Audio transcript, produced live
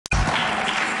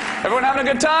Everyone having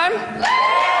a good time?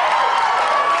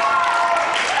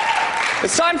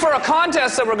 It's time for a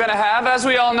contest that we're going to have. As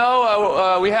we all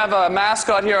know, we have a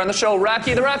mascot here on the show,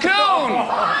 Racky the raccoon.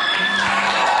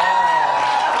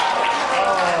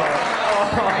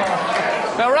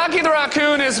 Now, Racky the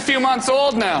raccoon is a few months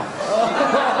old now.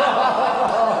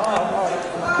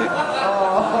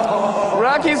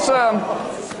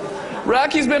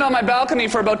 Racky's been on my balcony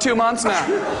for about 2 months now.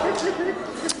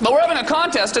 But we're having a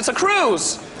contest. It's a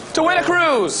cruise. To win a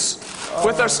cruise.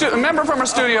 With a member from our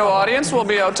studio audience we'll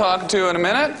be out talking to in a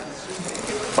minute.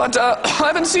 But I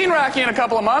haven't seen Racky in a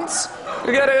couple of months.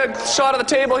 We get a shot of the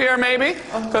table here maybe.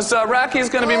 Because Racky's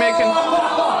going to be making...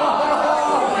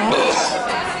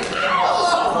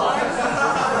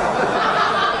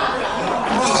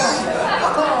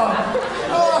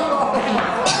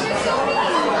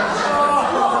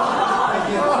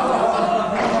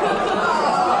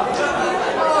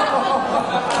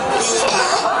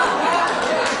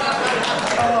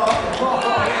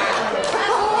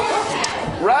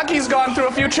 Racky's gone through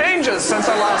a few changes since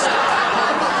I last...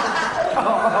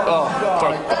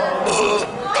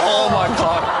 Oh my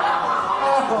God.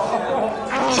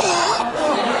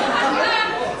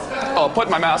 Oh, put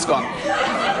my mask on.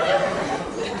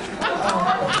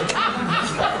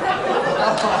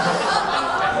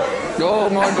 Oh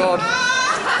my God.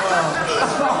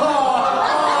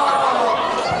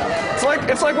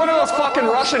 It's like one of those fucking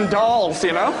Russian dolls,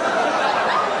 you know?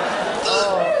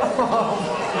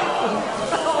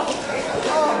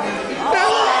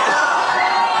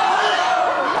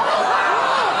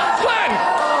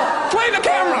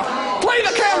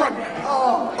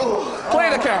 Play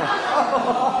the camera.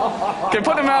 Okay,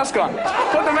 put the mask on.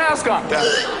 Put the mask on. Put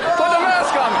the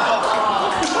mask on.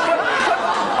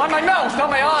 On my nose, not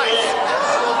my eyes.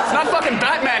 It's not fucking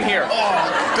Batman here. Oh,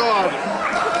 God.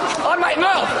 On my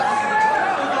mouth.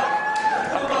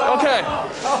 Okay.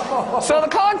 So the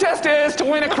contest is to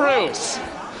win a cruise.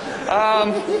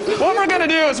 What we're going to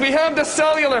do is we have the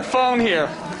cellular phone here.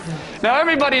 Now,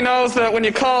 everybody knows that when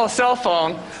you call a cell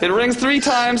phone, it rings 3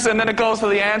 times and then it goes to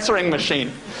the answering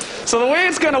machine. So the way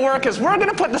it's going to work is we're going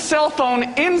to put the cell phone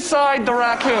inside the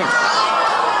raccoon.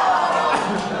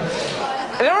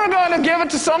 And then we're going to give it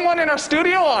to someone in our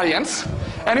studio audience,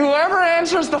 and whoever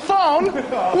answers the phone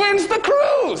wins the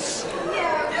cruise.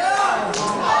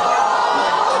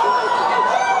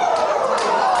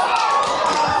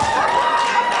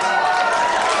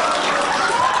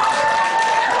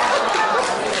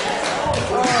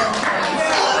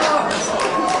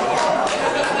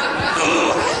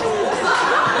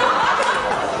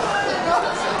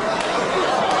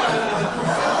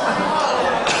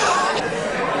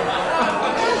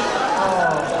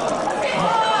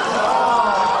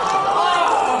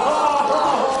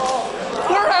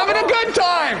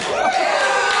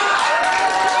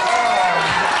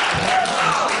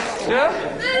 Yeah?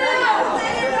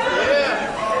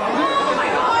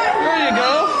 There you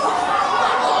go.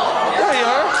 There you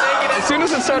are. As soon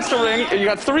as it starts to ring, you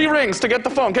got 3 rings to get the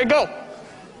phone. Okay, go.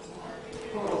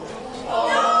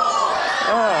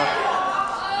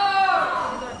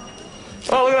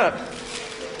 Oh, look at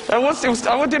that.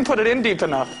 I didn't put it in deep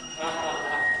enough.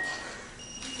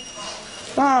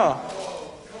 Oh.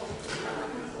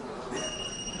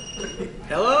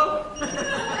 Hello?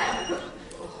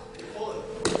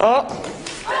 Oh.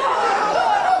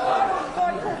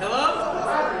 Hello?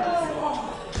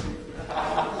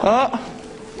 Oh.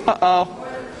 Uh-oh.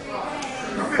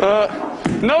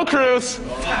 No cruise.